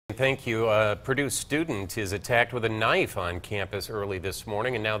Thank you. A Purdue student is attacked with a knife on campus early this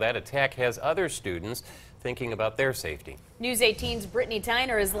morning, and now that attack has other students thinking about their safety. News 18's Brittany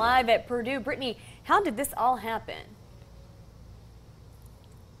Tyner is live at Purdue. Brittany, how did this all happen?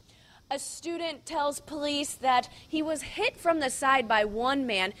 A student tells police that he was hit from the side by one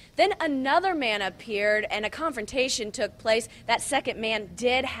man, then another man appeared and a confrontation took place. That second man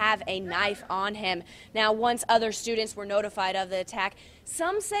did have a knife on him. Now, once other students were notified of the attack,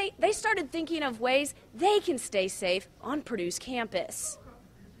 some say they started thinking of ways they can stay safe on Purdue's campus.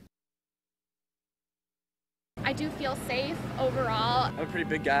 I do feel safe overall. I'm a pretty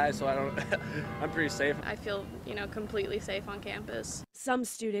big guy, so I'm pretty safe. I feel, completely safe on campus. Some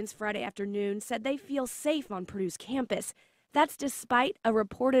students Friday afternoon said they feel safe on Purdue's campus. That's despite a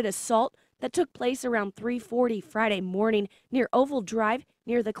reported assault that took place around 3:40 Friday morning near Oval Drive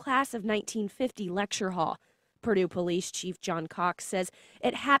near the Class of 1950 lecture hall. Purdue Police Chief John Cox says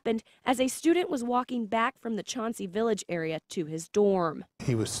it happened as a student was walking back from the Chauncey Village area to his dorm.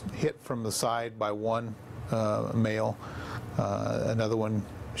 He was hit from the side by one male. Another one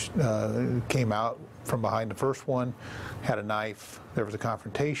came out from behind the first one, had a knife. There was a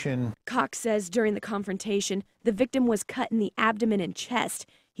confrontation. Cox says during the confrontation, the victim was cut in the abdomen and chest.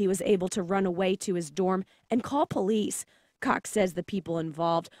 He was able to run away to his dorm and call police. Cox says the people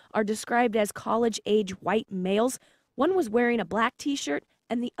involved are described as college-age white males. One was wearing a black T-shirt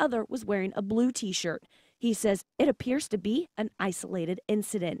and the other was wearing a blue T-shirt. He says it appears to be an isolated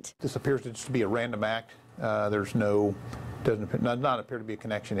incident. This appears to just be a random act. There's does not appear to be a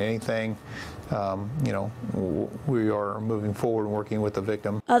connection to anything. We are moving forward and working with the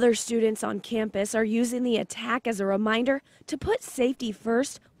victim. Other students on campus are using the attack as a reminder to put safety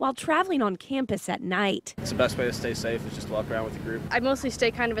first while traveling on campus at night. It's the best way to stay safe is just to walk around with the group. I mostly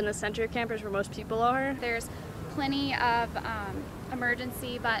stay kind of in the center of campus where most people are. There's plenty of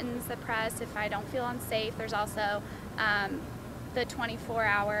emergency buttons to press if I don't feel unsafe. There's also the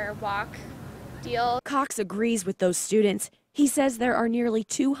 24-hour walk deal. Cox agrees with those students. He says there are nearly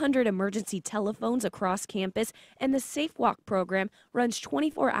 200 emergency telephones across campus, and the Safe Walk program runs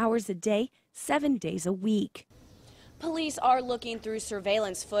 24 hours a day, 7 days a week. Police are looking through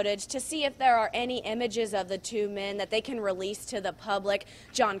surveillance footage to see if there are any images of the two men that they can release to the public.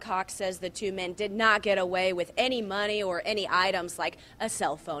 John Cox says the two men did not get away with any money or any items like a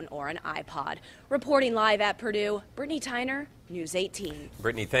cell phone or an iPod. Reporting live at Purdue, Brittany Tyner, News 18.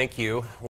 Brittany, thank you.